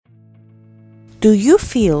Do you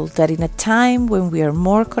feel that in a time when we are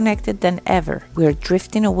more connected than ever, we are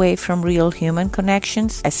drifting away from real human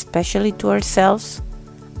connections, especially to ourselves?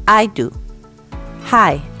 I do.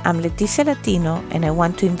 Hi, I'm Leticia Latino, and I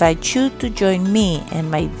want to invite you to join me and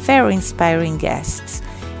my very inspiring guests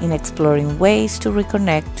in exploring ways to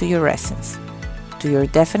reconnect to your essence, to your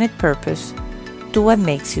definite purpose, to what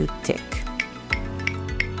makes you tick.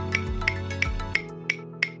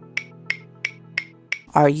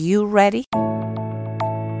 Are you ready?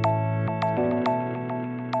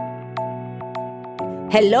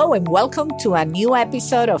 Hello and welcome to a new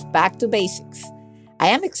episode of Back to Basics. I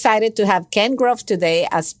am excited to have Ken Grouf today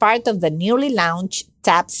as part of the newly launched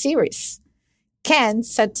TAP series. Ken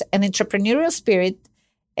such an entrepreneurial spirit,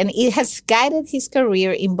 and it has guided his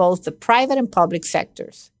career in both the private and public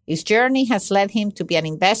sectors. His journey has led him to be an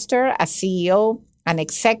investor, a CEO, an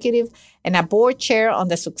executive, and a board chair on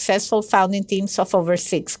the successful founding teams of over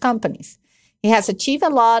 6 companies. He has achieved a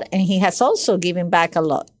lot, and he has also given back a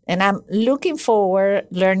lot. And I'm looking forward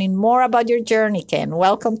learning more about your journey, Ken.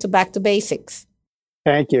 Welcome to Back to Basics.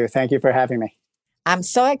 Thank you. Thank you for having me. I'm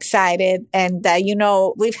so excited. And,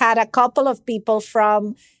 we've had a couple of people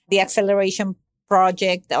from the Acceleration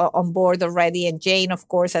Project on board already, and Jane, of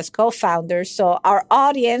course, as co-founder. So our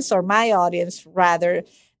audience, or my audience rather,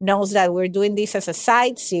 knows that we're doing this as a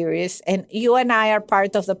side series, and you and I are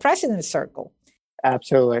part of the President's Circle.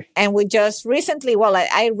 Absolutely. And we just recently,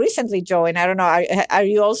 I recently joined. I don't know. Are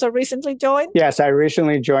you also recently joined? Yes, I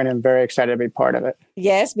recently joined. I'm very excited to be part of it.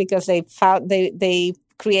 Yes, because they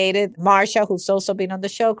created, Marsha, who's also been on the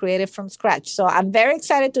show, created from scratch. So I'm very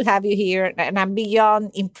excited to have you here, and I'm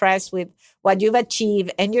beyond impressed with what you've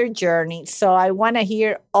achieved and your journey. So I want to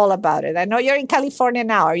hear all about it. I know you're in California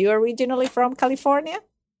now. Are you originally from California?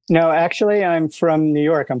 No, actually, I'm from New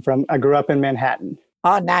York. I grew up in Manhattan.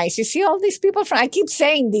 Oh, nice. You see all these people I keep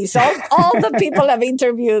saying this. All the people I've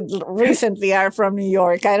interviewed recently are from New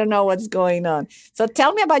York. I don't know what's going on. So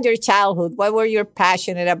tell me about your childhood. What were you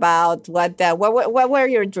passionate about? What were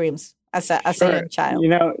your dreams as a young child?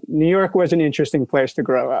 New York was an interesting place to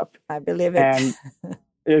grow up. I believe it. And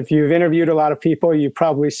if you've interviewed a lot of people, you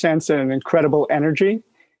probably sense an incredible energy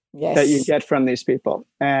that you get from these people.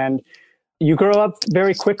 And you grow up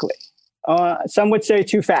very quickly. Some would say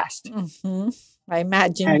too fast. Mm-hmm. I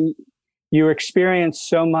imagine. And you experience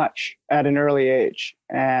so much at an early age.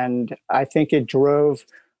 And I think it drove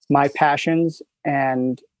my passions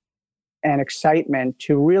and excitement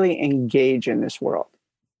to really engage in this world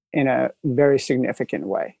in a very significant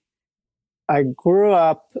way. I grew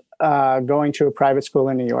up going to a private school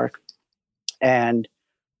in New York, and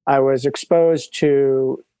I was exposed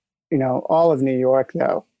to, all of New York,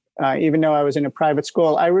 though. Even though I was in a private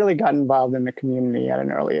school, I really got involved in the community at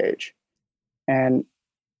an early age. And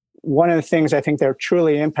one of the things I think that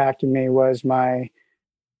truly impacted me was when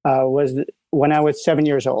I was 7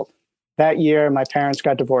 years old. That year, my parents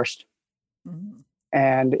got divorced,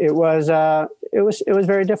 and it was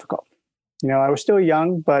very difficult. I was still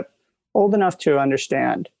young, but old enough to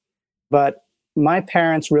understand. But my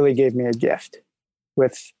parents really gave me a gift.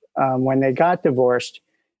 With when they got divorced,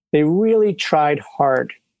 they really tried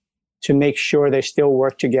hard to make sure they still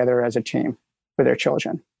worked together as a team for their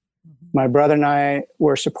children. My brother and I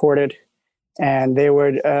were supported, and they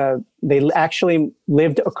actually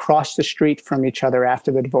lived across the street from each other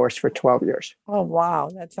after the divorce for 12 years. Oh, wow.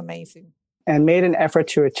 That's amazing. And made an effort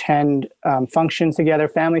to attend functions together,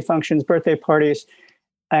 family functions, birthday parties,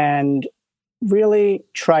 and really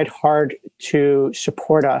tried hard to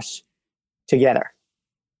support us together.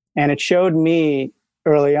 And it showed me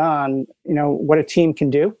early on, what a team can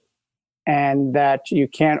do, and that you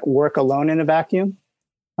can't work alone in a vacuum.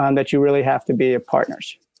 That you really have to be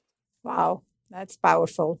partners. Wow, that's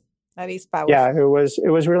powerful. That is powerful. Yeah, it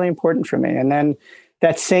was really important for me. And then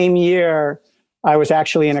that same year, I was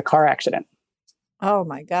actually in a car accident. Oh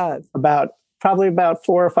my God! Probably about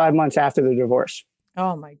 4 or 5 months after the divorce.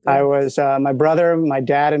 Oh my God! I was my brother, my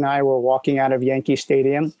dad, and I were walking out of Yankee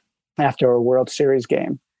Stadium after a World Series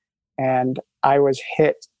game, and I was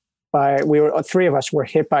hit by. 3 of us were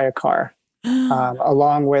hit by a car,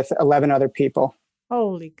 along with 11 other people.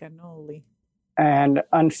 Holy cannoli. And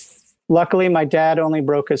luckily, my dad only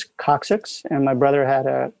broke his coccyx, and my brother had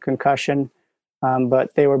a concussion,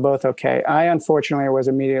 but they were both okay. I, unfortunately, was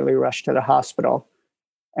immediately rushed to the hospital,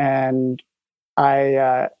 and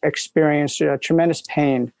I experienced tremendous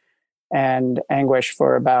pain and anguish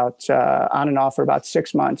for on and off for about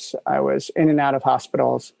 6 months. I was in and out of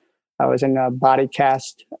hospitals. I was in a body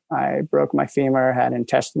cast. I broke my femur, had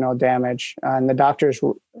intestinal damage, and the doctors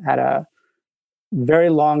had a very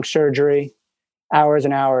long surgery, hours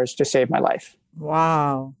and hours to save my life.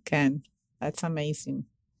 Wow, Ken. That's amazing.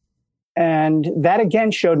 And that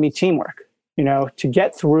again showed me teamwork, to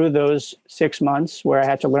get through those 6 months where I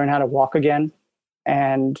had to learn how to walk again.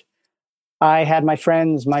 And I had my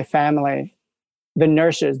friends, my family, the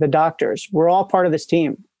nurses, the doctors, we're all part of this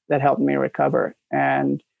team that helped me recover.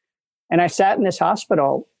 And I sat in this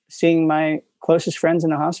hospital seeing my closest friends in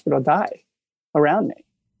the hospital die around me.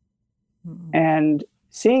 Mm-hmm. And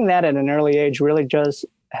seeing that at an early age really does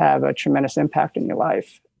have a tremendous impact in your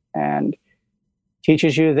life and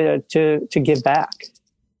teaches you to give back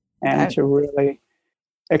and to really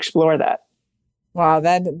explore that. Wow,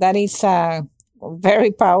 that is a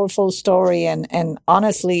very powerful story, and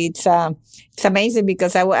honestly, it's amazing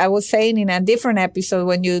because I was saying in a different episode,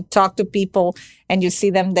 when you talk to people and you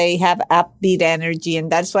see them, they have upbeat energy,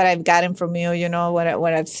 and that's what I've gotten from you.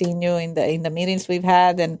 When I've seen you in the meetings we've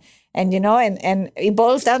had, and it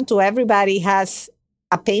boils down to everybody has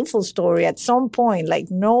a painful story at some point.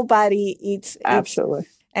 Like nobody, it's absolutely.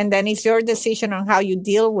 And then it's your decision on how you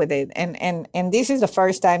deal with it. And this is the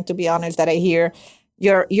first time, to be honest, that I hear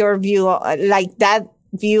your view, like that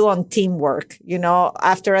view on teamwork,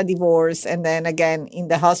 after a divorce and then again in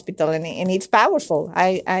the hospital. And it's powerful.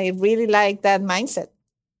 I really like that mindset.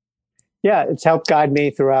 Yeah, it's helped guide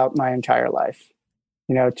me throughout my entire life.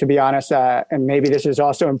 To be honest, and maybe this is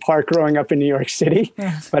also in part growing up in New York City,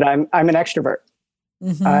 but I'm an extrovert.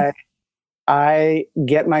 Mm-hmm. I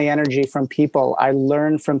get my energy from people. I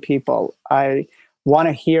learn from people. I want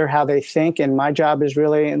to hear how they think. And my job is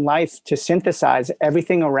really in life to synthesize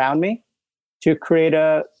everything around me to create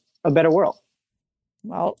a better world.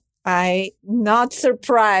 Well, I'm not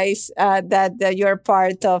surprised that you're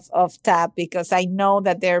part of TAP, because I know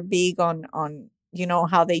that they're big on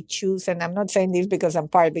how they choose. And I'm not saying this because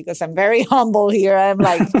because I'm very humble here. I'm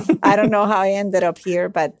like, I don't know how I ended up here,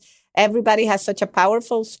 but everybody has such a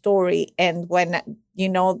powerful story. And when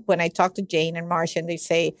I talk to Jane and Marcia and they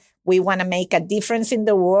say, we want to make a difference in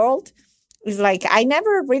the world, it's like, I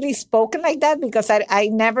never really spoken like that because I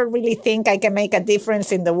never really think I can make a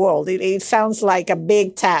difference in the world. It sounds like a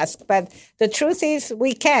big task, but the truth is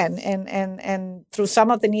we can. And through some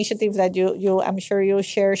of the initiatives that you I'm sure you'll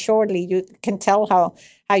share shortly, you can tell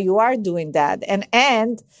how you are doing that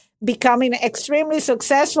and becoming extremely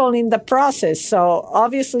successful in the process. So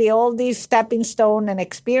obviously all these stepping stone and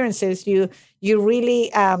experiences, you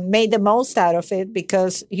really made the most out of it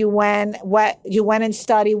because you went and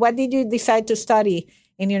studied. What did you decide to study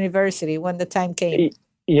in university when the time came?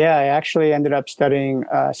 Yeah, I actually ended up studying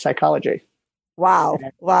psychology. Wow,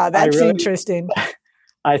 that's interesting.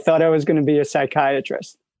 I thought I was going to be a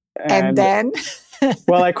psychiatrist. And then?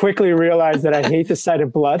 Well, I quickly realized that I hate the sight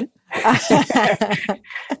of blood.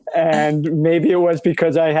 And maybe it was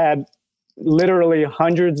because I had literally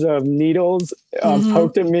hundreds of needles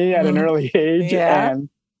poked at me at an early age and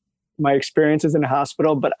my experiences in the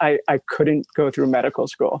hospital, but I couldn't go through medical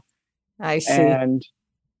school. I see.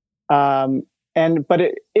 But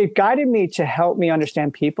it guided me to help me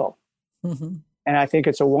understand people. Mm-hmm. And I think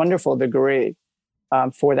it's a wonderful degree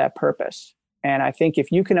for that purpose. And I think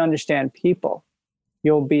if you can understand people,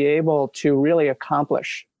 you'll be able to really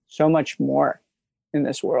accomplish so much more in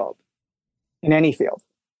this world, in any field.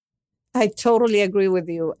 I totally agree with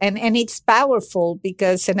you. And it's powerful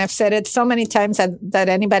because, and I've said it so many times that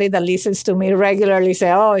anybody that listens to me regularly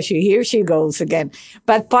say, oh, here she goes again.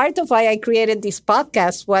 But part of why I created this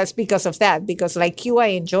podcast was because of that. Because like you, I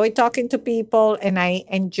enjoy talking to people and I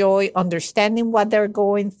enjoy understanding what they're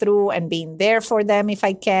going through and being there for them if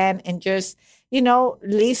I can, and just,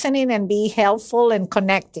 listening and be helpful and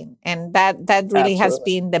connecting. And that really has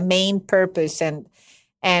been the main purpose. And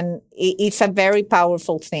it's a very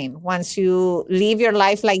powerful thing. Once you live your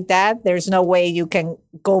life like that, there's no way you can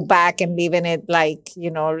go back and live in it like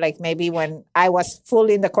maybe when I was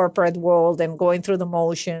fully in the corporate world and going through the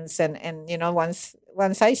motions. And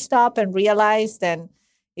once I stop and realize, then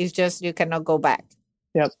it's just, you cannot go back.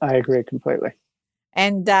 Yep, I agree completely.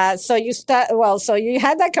 And so you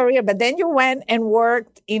had that career, but then you went and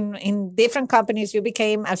worked in different companies. You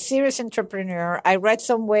became a serious entrepreneur. I read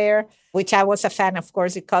somewhere, which I was a fan, of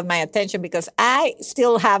course, it caught my attention because I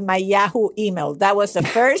still have my Yahoo email. That was the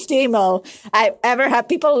first email I ever had.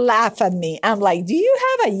 People laugh at me. I'm like, do you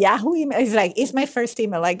have a Yahoo email? It's like, it's my first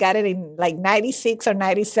email. I got it in like 96 or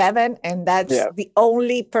 97. And that's the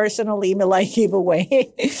only personal email I give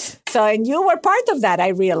away. So, and you were part of that, I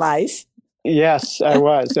realized. Yes, I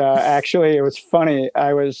was. Actually, it was funny.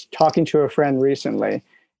 I was talking to a friend recently,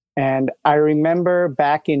 and I remember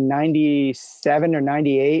back in 97 or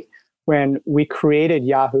 98 when we created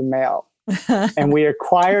Yahoo Mail, and we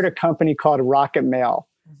acquired a company called Rocket Mail.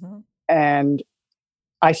 Mm-hmm. And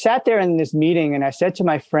I sat there in this meeting, and I said to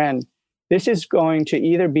my friend, this is going to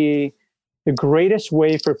either be the greatest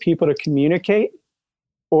way for people to communicate,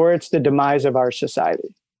 or it's the demise of our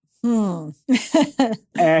society.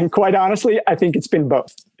 And quite honestly, I think it's been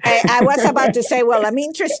both. I was about to say, well, I'm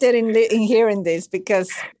interested in hearing this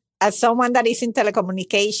because as someone that is in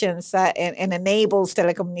telecommunications and enables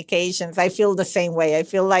telecommunications, I feel the same way. I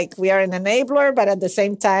feel like we are an enabler, but at the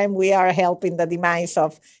same time, we are helping the demise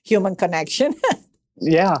of human connection.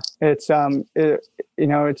 Yeah, it's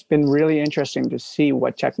it's been really interesting to see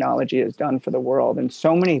what technology has done for the world in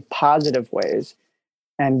so many positive ways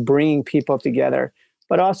and bringing people together.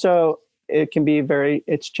 But also,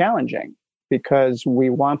 it's challenging because we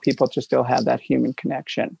want people to still have that human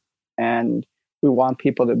connection, and we want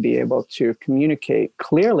people to be able to communicate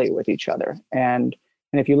clearly with each other. And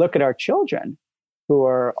if you look at our children, who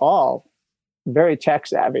are all very tech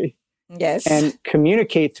savvy, yes, and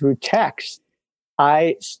communicate through text,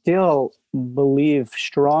 I still believe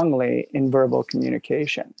strongly in verbal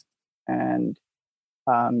communication, and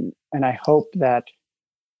I hope that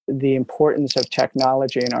the importance of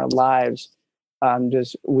technology in our lives,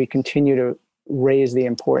 we continue to raise the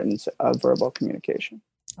importance of verbal communication.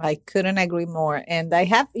 I couldn't agree more. And I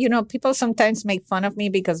have, people sometimes make fun of me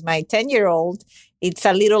because my 10-year-old, it's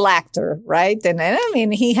a little actor, right? And I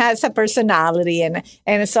mean, he has a personality.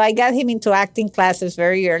 And so I got him into acting classes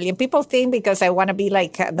very early. And people think because I want to be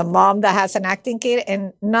like the mom that has an acting kid,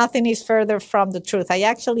 and nothing is further from the truth. I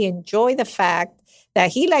actually enjoy the fact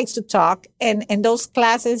that he likes to talk. And those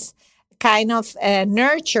classes kind of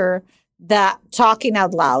nurture the talking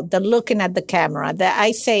out loud, the looking at the camera, that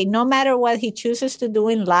I say, no matter what he chooses to do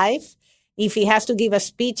in life, if he has to give a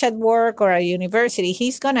speech at work or a university,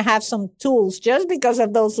 he's going to have some tools just because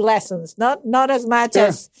of those lessons. Not as much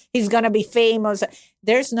as he's going to be famous.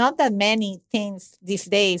 There's not that many things these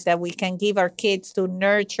days that we can give our kids to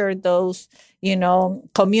nurture those,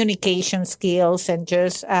 communication skills and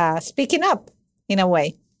just speaking up in a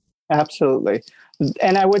way. Absolutely.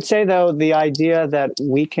 And I would say, though, the idea that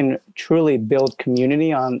we can truly build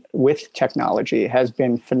community with technology has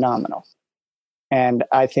been phenomenal. And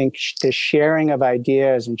I think the sharing of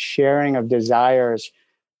ideas and sharing of desires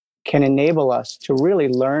can enable us to really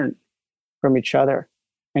learn from each other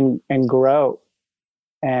and grow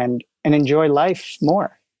and enjoy life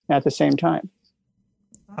more at the same time.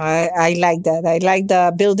 I like that. I like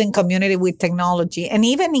the building community with technology, and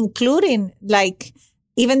even including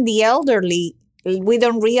even the elderly. We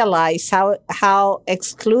don't realize how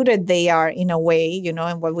excluded they are in a way, in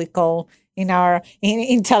what we call in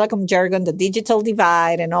telecom jargon, the digital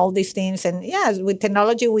divide and all these things. And yes, with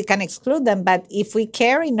technology, we can exclude them. But if we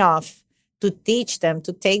care enough to teach them,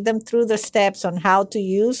 to take them through the steps on how to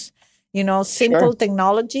use, simple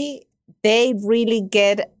technology, they really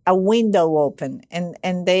get a window open.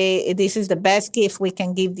 And this is the best gift we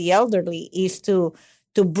can give the elderly, is to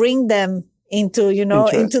bring them into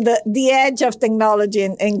the edge of technology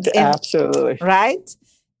and absolutely right.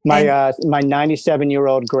 My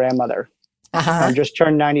 97-year-old grandmother just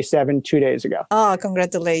turned 97 2 days ago. Oh,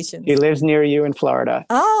 congratulations! She lives near you in Florida.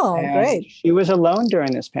 Oh, great! She was alone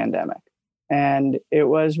during this pandemic, and it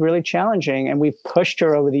was really challenging. And we pushed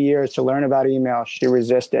her over the years to learn about email. She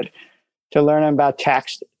resisted. To learn about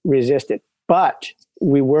text, resisted. But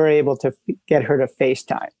we were able to get her to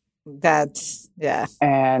FaceTime.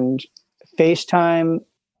 And FaceTime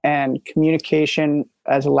and communication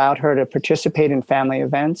has allowed her to participate in family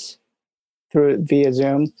events via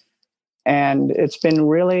Zoom. And it's been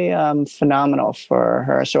really phenomenal for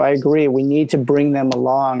her. So I agree. We need to bring them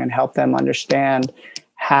along and help them understand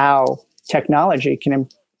how technology can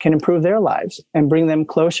improve their lives and bring them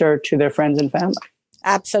closer to their friends and family.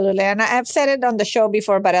 Absolutely. And I've said it on the show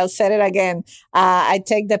before, but I'll say it again. I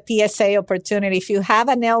take the PSA opportunity. If you have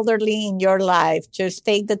an elderly in your life, just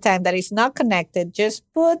take the time that is not connected. Just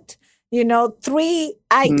put, 3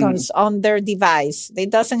 icons on their device. It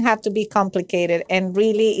doesn't have to be complicated. And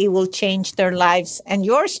really, it will change their lives and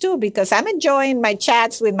yours too, because I'm enjoying my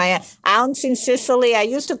chats with my aunts in Sicily. I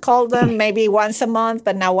used to call them maybe once a month,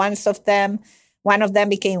 but now one of them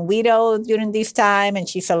became widowed during this time, and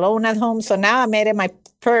she's alone at home. So now I made it my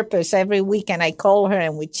purpose. Every weekend I call her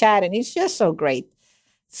and we chat, and it's just so great.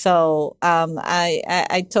 So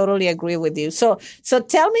I totally agree with you. So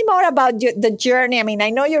tell me more about the journey. I mean, I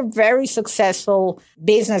know you're a very successful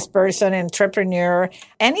business person, entrepreneur.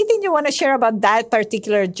 Anything you want to share about that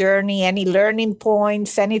particular journey? Any learning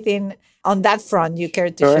points? Anything on that front you care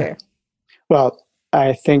to share? Well,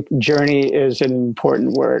 I think journey is an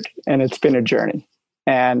important word, and it's been a journey.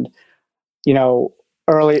 And,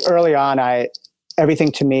 early on,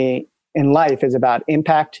 everything to me in life is about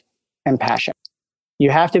impact and passion. You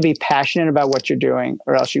have to be passionate about what you're doing,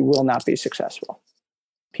 or else you will not be successful.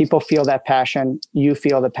 People feel that passion. You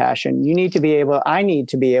feel the passion. I need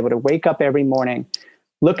to be able to wake up every morning,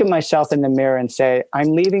 look at myself in the mirror and say,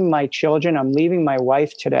 I'm leaving my children, I'm leaving my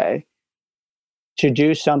wife today to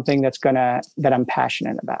do something that I'm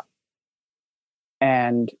passionate about.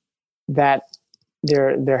 And that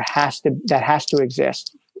has to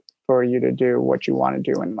exist for you to do what you want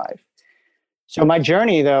to do in life. So my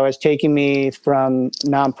journey, though, has taken me from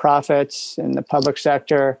nonprofits in the public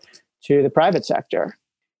sector to the private sector.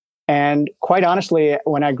 And quite honestly,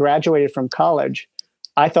 when I graduated from college,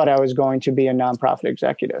 I thought I was going to be a nonprofit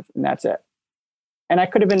executive, and that's it. And I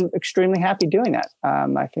could have been extremely happy doing that.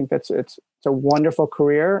 I think it's a wonderful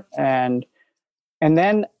career. And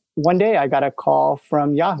then one day I got a call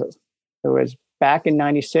from Yahoo. It was back in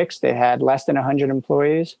 '96. They had less than 100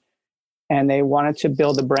 employees, and they wanted to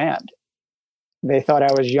build a brand. They thought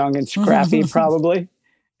I was young and scrappy, probably.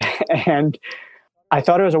 And I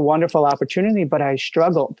thought it was a wonderful opportunity, but I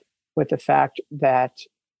struggled with the fact that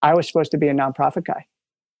I was supposed to be a nonprofit guy.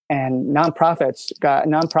 And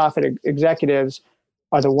nonprofit executives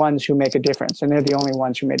are the ones who make a difference. And they're the only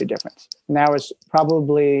ones who made a difference. And that was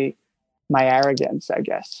probably my arrogance, I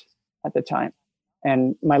guess, at the time.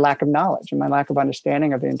 And my lack of knowledge and my lack of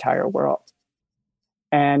understanding of the entire world.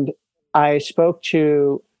 And I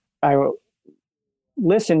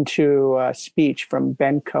listened to a speech from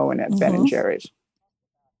Ben Cohen at Ben & Jerry's.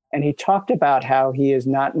 And he talked about how he is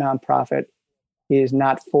not nonprofit. He is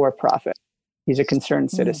not for profit. He's a concerned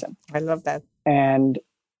citizen. I love that. And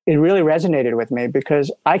it really resonated with me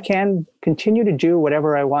because I can continue to do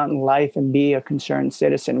whatever I want in life and be a concerned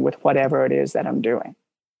citizen with whatever it is that I'm doing.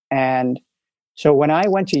 And so when I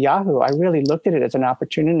went to Yahoo, I really looked at it as an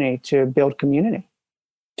opportunity to build community,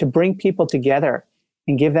 to bring people together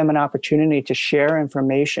and give them an opportunity to share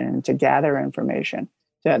information and to gather information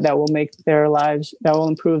that will make their lives, that will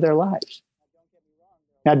improve their lives.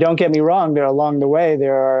 Now, don't get me wrong, along the way,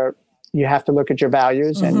 you have to look at your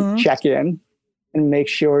values and check in and make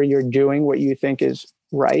sure you're doing what you think is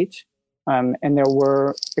right. And there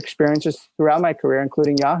were experiences throughout my career,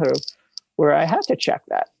 including Yahoo, where I had to check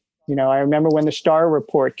that. I remember when the Starr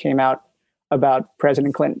report came out about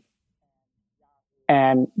President Clinton,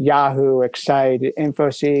 and Yahoo, Excite,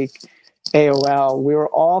 InfoSeek, AOL, we were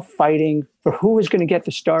all fighting for who was going to get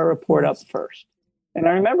the Starr report up first. And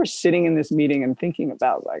I remember sitting in this meeting and thinking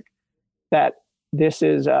about that this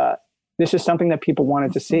is something that people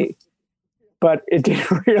wanted to see, but it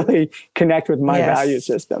didn't really connect with my value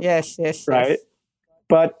system. Yes. Right. Yes.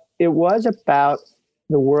 But it was about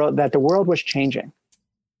the world, that the world was changing.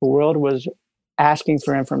 The world was asking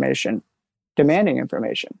for information, demanding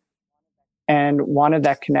information, and wanted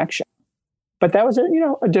that connection. But that was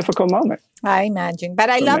a difficult moment. I imagine. But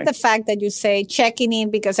I love the fact that you say checking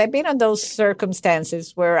in, because I've been in those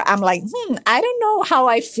circumstances where I'm like, I don't know how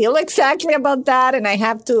I feel exactly about that. And I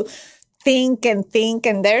have to think. And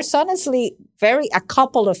there's honestly a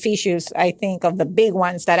couple of issues, I think, of the big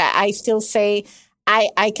ones that I still say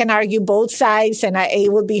I can argue both sides, and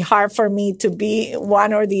it would be hard for me to be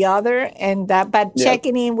one or the other. But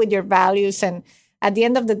checking in with your values, and at the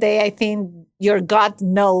end of the day, I think your gut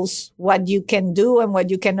knows what you can do and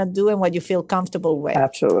what you cannot do and what you feel comfortable with.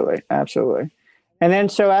 Absolutely. And then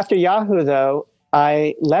so after Yahoo, though,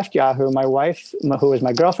 I left Yahoo. My wife, who was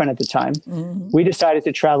my girlfriend at the time, we decided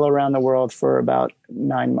to travel around the world for about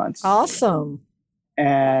 9 months. Awesome.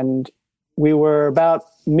 And we were about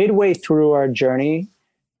midway through our journey.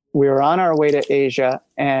 We were on our way to Asia,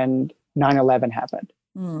 and 9/11 happened.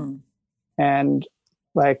 And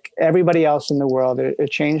like everybody else in the world,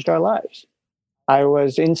 it changed our lives. I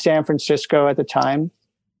was in San Francisco at the time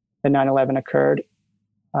that 9/11 occurred.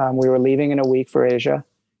 We were leaving in a week for Asia.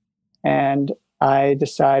 And we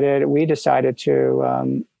decided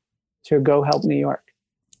to go help New York.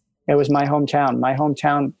 It was my hometown. My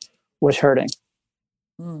hometown was hurting.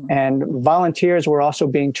 And volunteers were also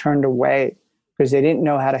being turned away because they didn't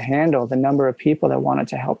know how to handle the number of people that wanted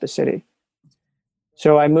to help the city.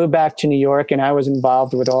 So I moved back to New York, and I was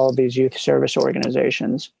involved with all of these youth service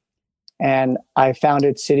organizations. And I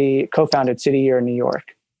co-founded City Year in New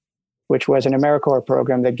York, which was an AmeriCorps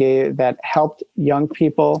program that helped young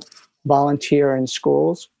people volunteer in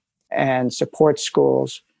schools and support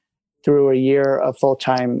schools through a year of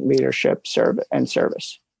full-time leadership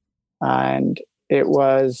service. And it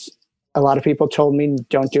was, a lot of people told me,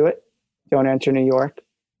 don't do it. Don't enter New York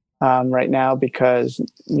right now because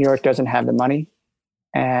New York doesn't have the money.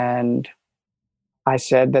 And I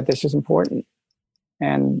said that this is important.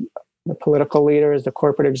 And the political leaders, the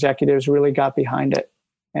corporate executives really got behind it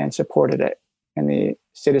and supported it, and the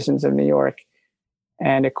citizens of New York.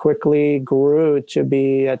 And it quickly grew to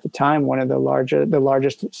be, at the time, one of the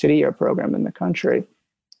largest city year program in the country.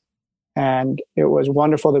 And it was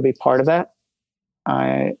wonderful to be part of that.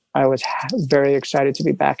 I was very excited to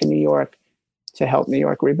be back in New York to help New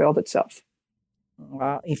York rebuild itself.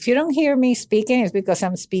 Wow. If you don't hear me speaking, it's because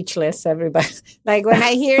I'm speechless, everybody. Like when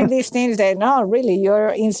I hear these things, that no, really, you're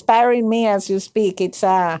inspiring me as you speak. It's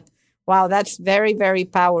wow, that's very, very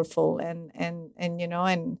powerful. And you know,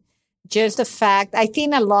 and just the fact, I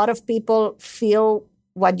think a lot of people feel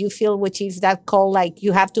what you feel, which is that call, like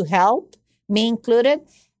you have to help, me included.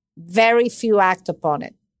 Very few act upon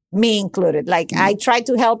it, me included. Like I try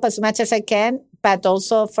to help as much as I can, but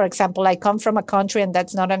also, for example, I come from a country, and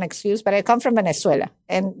that's not an excuse, but I come from Venezuela,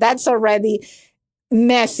 and that's already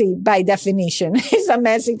messy by definition. It's a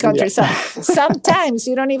messy country. Yeah. So sometimes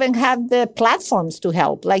you don't even have the platforms to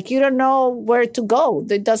help. Like you don't know where to go.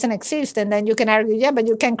 It doesn't exist. And then you can argue, yeah, but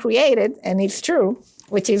you can create it. And it's true,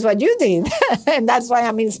 which is what you did. And that's why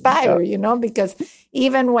I'm inspired, you know, because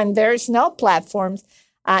even when there's no platforms,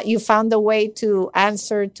 you found a way to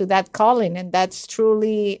answer to that calling. And that's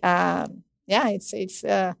truly, it's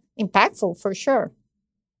impactful for sure.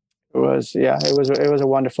 It was a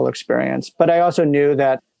wonderful experience. But I also knew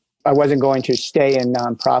that I wasn't going to stay in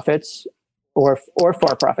nonprofits or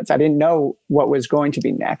for-profits. I didn't know what was going to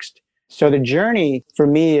be next. So the journey for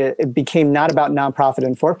me, it became not about nonprofit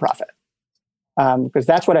and for-profit, because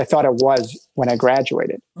that's what I thought it was when I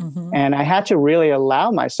graduated. Mm-hmm. And I had to really allow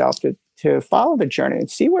myself to follow the journey and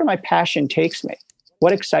see where my passion takes me,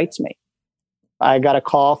 what excites me. I got a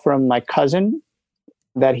call from my cousin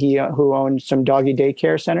who owned some doggy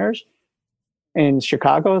daycare centers in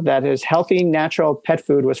Chicago, that his healthy, natural pet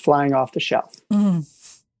food was flying off the shelf. Mm.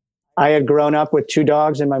 I had grown up with 2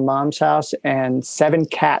 dogs in my mom's house and 7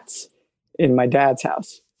 cats in my dad's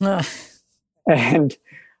house. And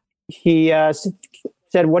he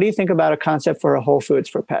said, what do you think about a concept for a Whole Foods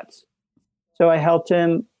for pets? So I helped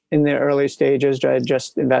him in the early stages,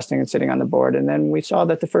 just investing and sitting on the board. And then we saw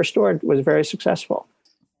that the first store was very successful.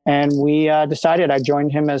 And we decided, I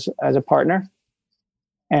joined him as a partner,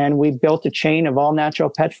 and we built a chain of all natural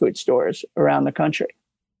pet food stores around the country.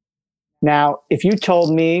 Now, if you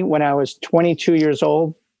told me when I was 22 years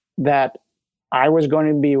old that I was going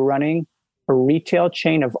to be running a retail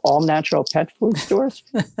chain of all natural pet food stores,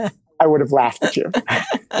 I would have laughed at you.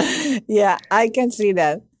 Yeah, I can see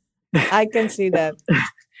that.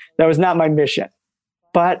 That was not my mission,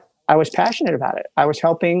 but I was passionate about it. I was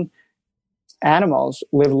helping animals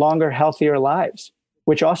live longer, healthier lives,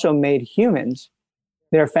 which also made humans,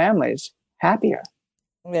 their families, happier.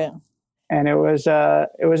 Yeah. And it was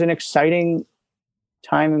an exciting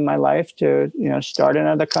time in my life to, start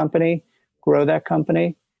another company, grow that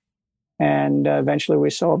company, and eventually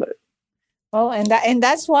we sold it. Oh, and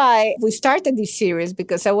that's why we started this series,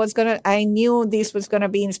 because I knew this was gonna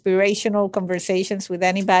be inspirational conversations with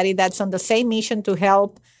anybody that's on the same mission to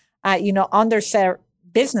help, underserved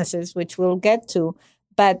businesses, which we'll get to.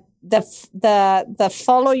 But the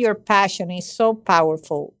follow your passion is so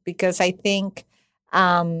powerful, because I think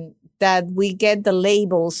that we get the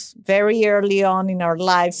labels very early on in our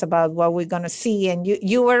lives about what we're going to see. And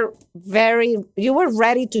you were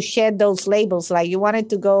ready to shed those labels. Like you wanted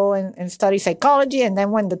to go and study psychology. And then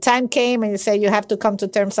when the time came and you said you have to come to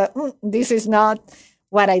terms that this is not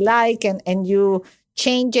what I like, and you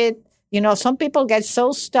change it. Some people get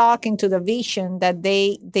so stuck into the vision that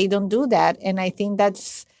they don't do that. And I think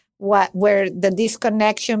that's where the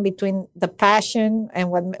disconnection between the passion and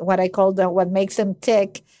what I call what makes them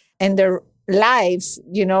tick and their lives,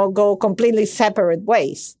 go completely separate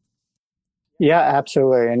ways. Yeah,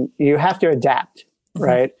 absolutely. And you have to adapt,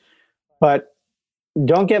 right? Mm-hmm. But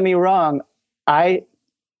don't get me wrong. I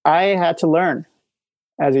had to learn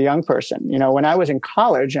as a young person. When I was in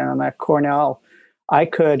college and I'm at Cornell,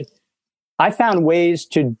 I found ways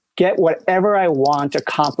to get whatever I want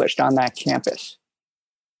accomplished on that campus.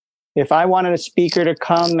 If I wanted a speaker to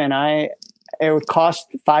come and it would cost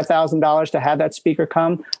 $5,000 to have that speaker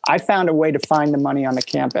come, I found a way to find the money on the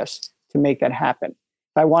campus to make that happen.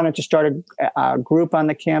 If I wanted to start a group on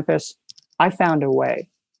the campus, I found a way.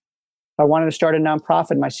 If I wanted to start a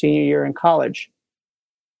nonprofit my senior year in college,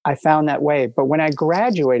 I found that way. But when I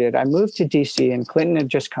graduated, I moved to DC, and Clinton had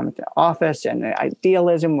just come into office, and the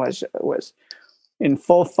idealism was in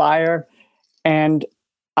full fire. And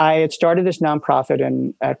I had started this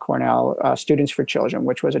nonprofit at Cornell, Students for Children,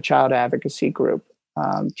 which was a child advocacy group,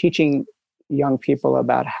 teaching young people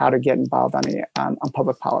about how to get involved on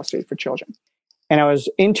public policy for children. And I was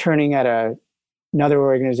interning at another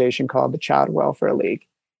organization called the Child Welfare League.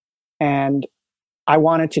 And I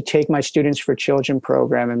wanted to take my Students for Children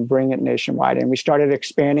program and bring it nationwide. And we started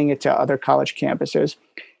expanding it to other college campuses.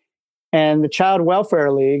 And the Child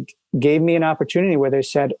Welfare League gave me an opportunity where they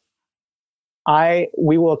said,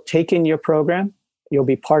 we will take in your program. You'll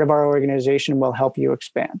be part of our organization. We'll help you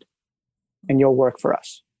expand and you'll work for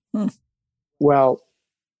us. Well,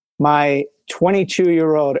 my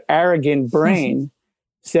 22-year-old arrogant brain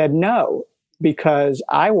said no, because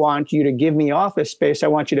I want you to give me office space. I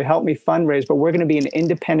want you to help me fundraise, but we're going to be an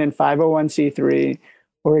independent 501c3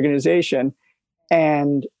 organization,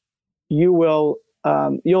 and you'll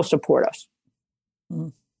support us.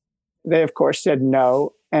 They, of course, said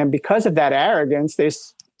no. And because of that arrogance,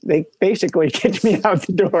 they basically kicked me out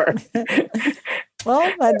the door.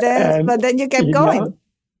 Well, but then you kept going.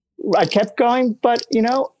 I kept going, but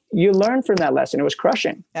you learn from that lesson. It was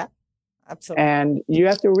crushing. Yeah, absolutely. And you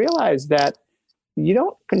have to realize that you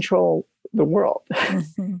don't control the world.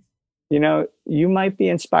 You might be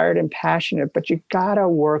inspired and passionate, but you gotta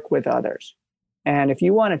work with others. And if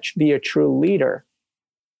you want to be a true leader,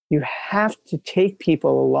 you have to take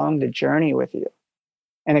people along the journey with you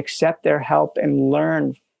and accept their help and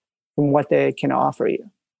learn from what they can offer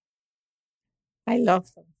you. I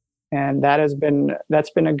love them. And that's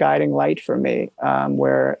been a guiding light for me,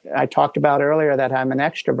 where I talked about earlier that I'm an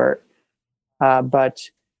extrovert, but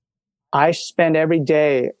I spend every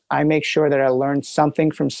day, I make sure that I learn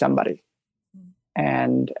something from somebody.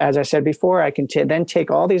 And as I said before, I can then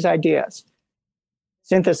take all these ideas,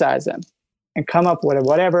 synthesize them, and come up with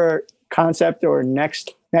whatever concept or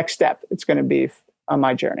next step it's going to be on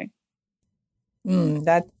my journey.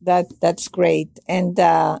 That's great. And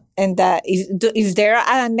is there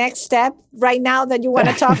a next step right now that you want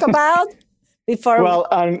to talk about before? Well,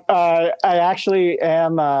 I actually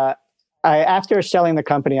am. After selling the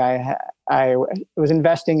company, I was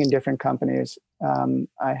investing in different companies.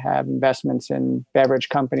 I have investments in beverage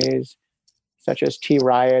companies such as Tea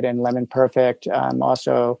Riot and Lemon Perfect. I'm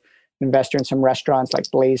also an investor in some restaurants like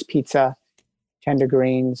Blaze Pizza, Tender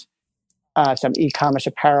Greens, some e-commerce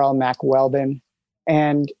apparel, Mack Weldon.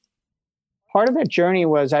 And part of that journey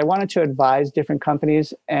was I wanted to advise different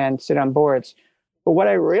companies and sit on boards. But what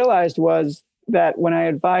I realized was that when I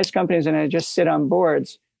advise companies and I just sit on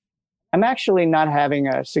boards, I'm actually not having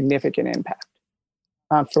a significant impact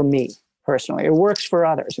for me personally. It works for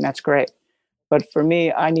others, and that's great. But for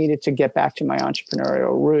me, I needed to get back to my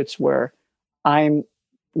entrepreneurial roots where I'm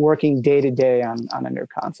working day to day on a new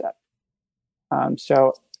concept.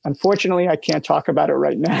 So unfortunately, I can't talk about it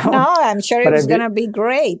right now. No, I'm sure it's going to be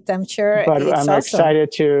great. I'm sure but it's I'm awesome.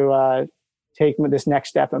 Excited to take this next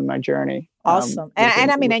step in my journey. Awesome.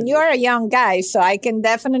 And you're a young guy, so I can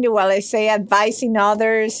definitely, I say advising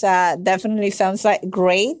others definitely sounds like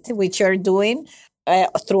great, which you're doing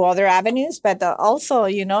through other avenues. But also,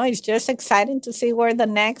 it's just exciting to see where the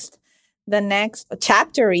next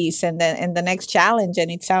chapter is and the next challenge. And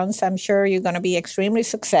it sounds, I'm sure you're going to be extremely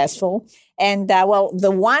successful. And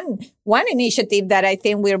the one initiative that I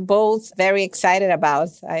think we're both very excited about,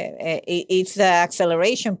 it's the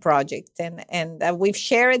Acceleration Project, and we've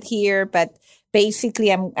shared it here. But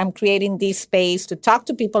basically, I'm creating this space to talk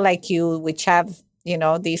to people like you, which have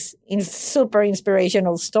these super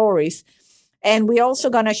inspirational stories, and we're also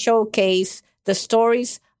going to showcase the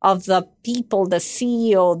stories of the people, the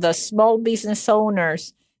CEO, the small business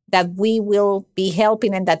owners that we will be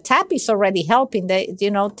helping, and that TAP is already helping.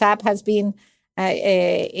 TAP has been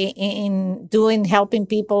helping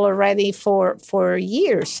people already for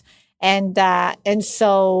years, and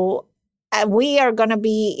so we are going to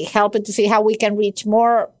be helping to see how we can reach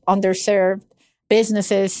more underserved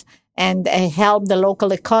businesses and help the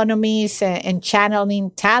local economies and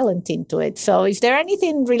channeling talent into it. So, is there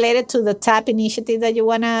anything related to the TAP initiative that you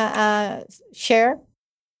want to share?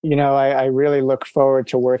 I really look forward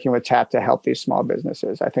to working with TAP to help these small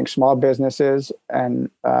businesses. I think small businesses, and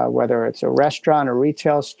whether it's a restaurant, a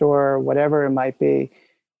retail store, whatever it might be,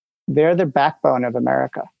 they're the backbone of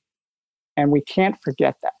America. And we can't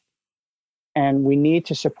forget that. And we need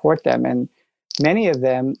to support them. And many of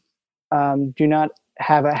them do not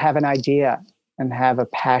have an idea and have a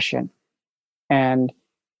passion. And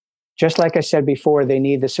just like I said before, they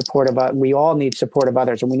need the support we all need support of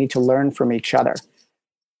others, and we need to learn from each other.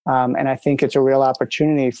 And I think it's a real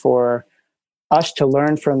opportunity for us to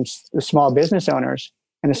learn from the small business owners,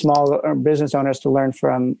 and the small business owners to learn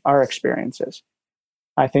from our experiences.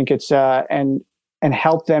 I think it's and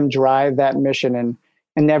help them drive that mission and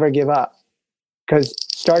never give up, because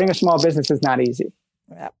starting a small business is not easy.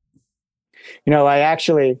 Yeah. I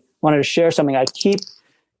actually wanted to share something. I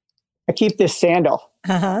keep this sandal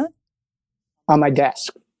on my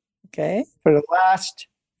desk. Okay. For the last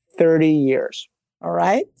 30 years. All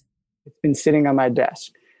right. It's been sitting on my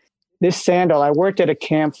desk. This sandal, I worked at a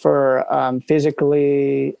camp for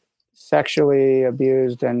physically, sexually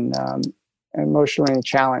abused, and emotionally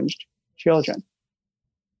challenged children.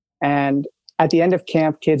 And at the end of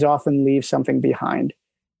camp, kids often leave something behind.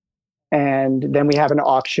 And then we have an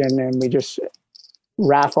auction and we just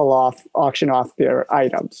auction off their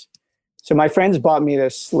items. So my friends bought me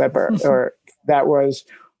this slipper, or that was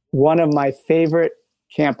one of my favorite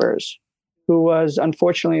campers who was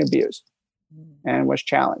unfortunately abused and was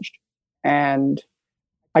challenged. And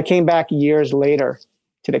I came back years later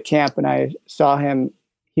to the camp and I saw him.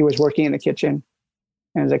 He was working in the kitchen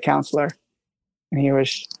and as a counselor, and he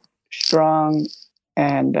was strong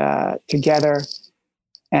and together.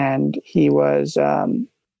 And he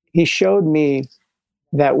showed me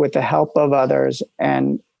that with the help of others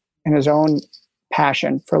and his own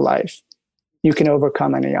passion for life, you can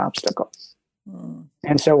overcome any obstacle.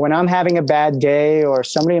 And so when I'm having a bad day or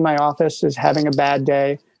somebody in my office is having a bad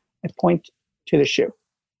day, I point to the shoe.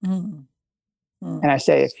 And I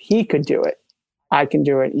say, if he could do it, I can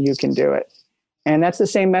do it, you can do it. And that's the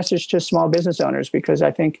same message to small business owners, because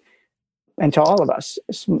I think, and to all of us,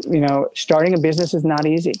 starting a business is not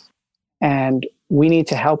easy. And we need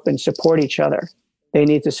to help and support each other. They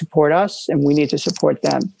need to support us and we need to support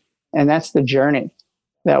them. And that's the journey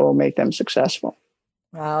that will make them successful.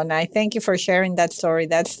 Wow, and I thank you for sharing that story.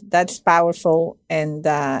 That's powerful, and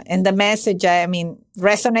the message, I mean,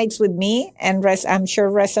 resonates with me, and I'm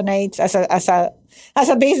sure resonates as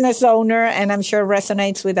a business owner, and I'm sure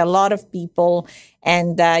resonates with a lot of people.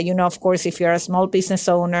 And of course, if you're a small business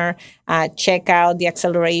owner, check out the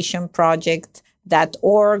Acceleration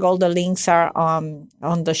Project.org. All the links are on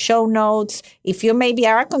the show notes. If you maybe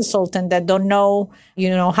are a consultant that don't know,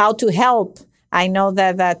 how to help, I know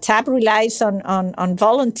that TAP relies on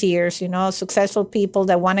volunteers, successful people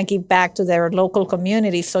that want to give back to their local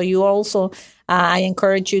community. So you also, I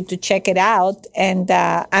encourage you to check it out. And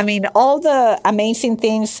all the amazing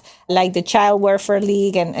things like the Child Welfare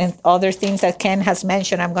League and other things that Ken has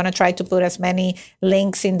mentioned, I'm going to try to put as many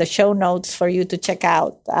links in the show notes for you to check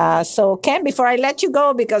out. So Ken, before I let you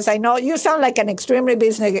go, because I know you sound like an extremely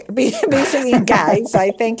busy guy, so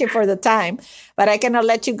I thank you for the time. But I cannot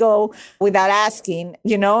let you go without asking,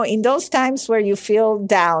 in those times where you feel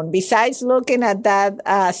down, besides looking at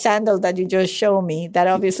that sandal that you just showed me, that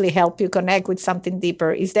obviously helped you connect with something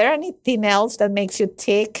deeper, is there anything else that makes you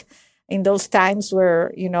tick in those times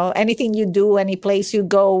where, anything you do, any place you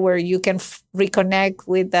go where you can reconnect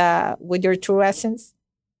with your true essence?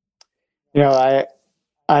 I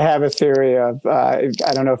have a theory of, I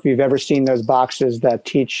don't know if you've ever seen those boxes that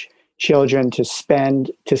teach children to spend,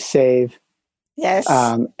 to save, yes,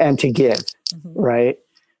 and to give, right?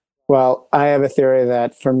 Well, I have a theory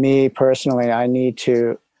that for me personally, I need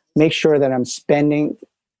to make sure that I'm saving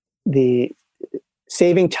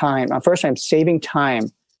time. First, I'm saving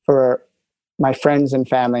time for my friends and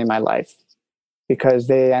family in my life because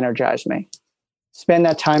they energize me. Spend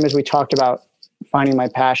that time, as we talked about, finding my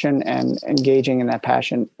passion and engaging in that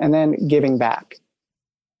passion, and then giving back.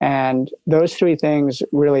 And those three things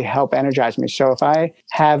really help energize me. So if I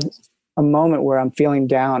have a moment where I'm feeling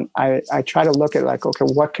down, I try to look at okay,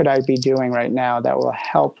 what could I be doing right now that will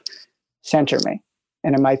help center me?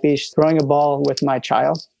 And it might be throwing a ball with my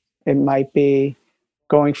child. It might be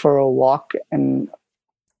going for a walk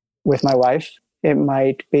with my wife. It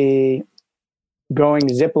might be going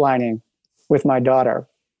ziplining with my daughter,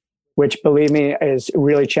 which, believe me, is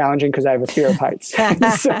really challenging because I have a fear of heights.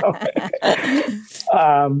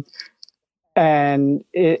 And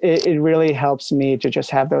it really helps me to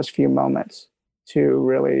just have those few moments to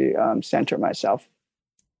really center myself.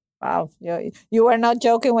 Wow. You were not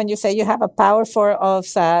joking when you say you have a power of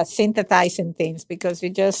synthesizing things, because you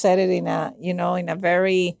just said it in a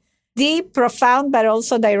very deep, profound, but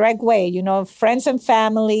also direct way. Friends and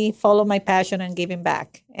family, follow my passion and giving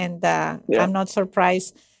back. And I'm not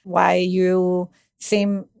surprised why you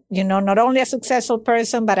seem, not only a successful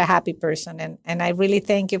person, but a happy person. And I really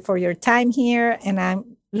thank you for your time here. And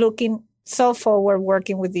I'm looking so forward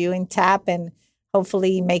working with you in TAP and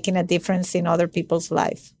hopefully making a difference in other people's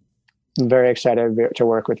life. I'm very excited to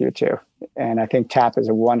work with you too. And I think TAP is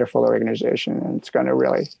a wonderful organization, and it's going to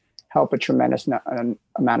really help a tremendous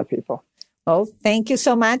amount of people. Well, thank you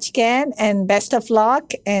so much, Ken, and best of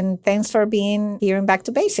luck. And thanks for being here in Back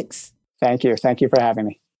to Basics. Thank you. Thank you for having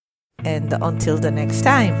me. And until the next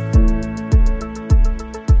time.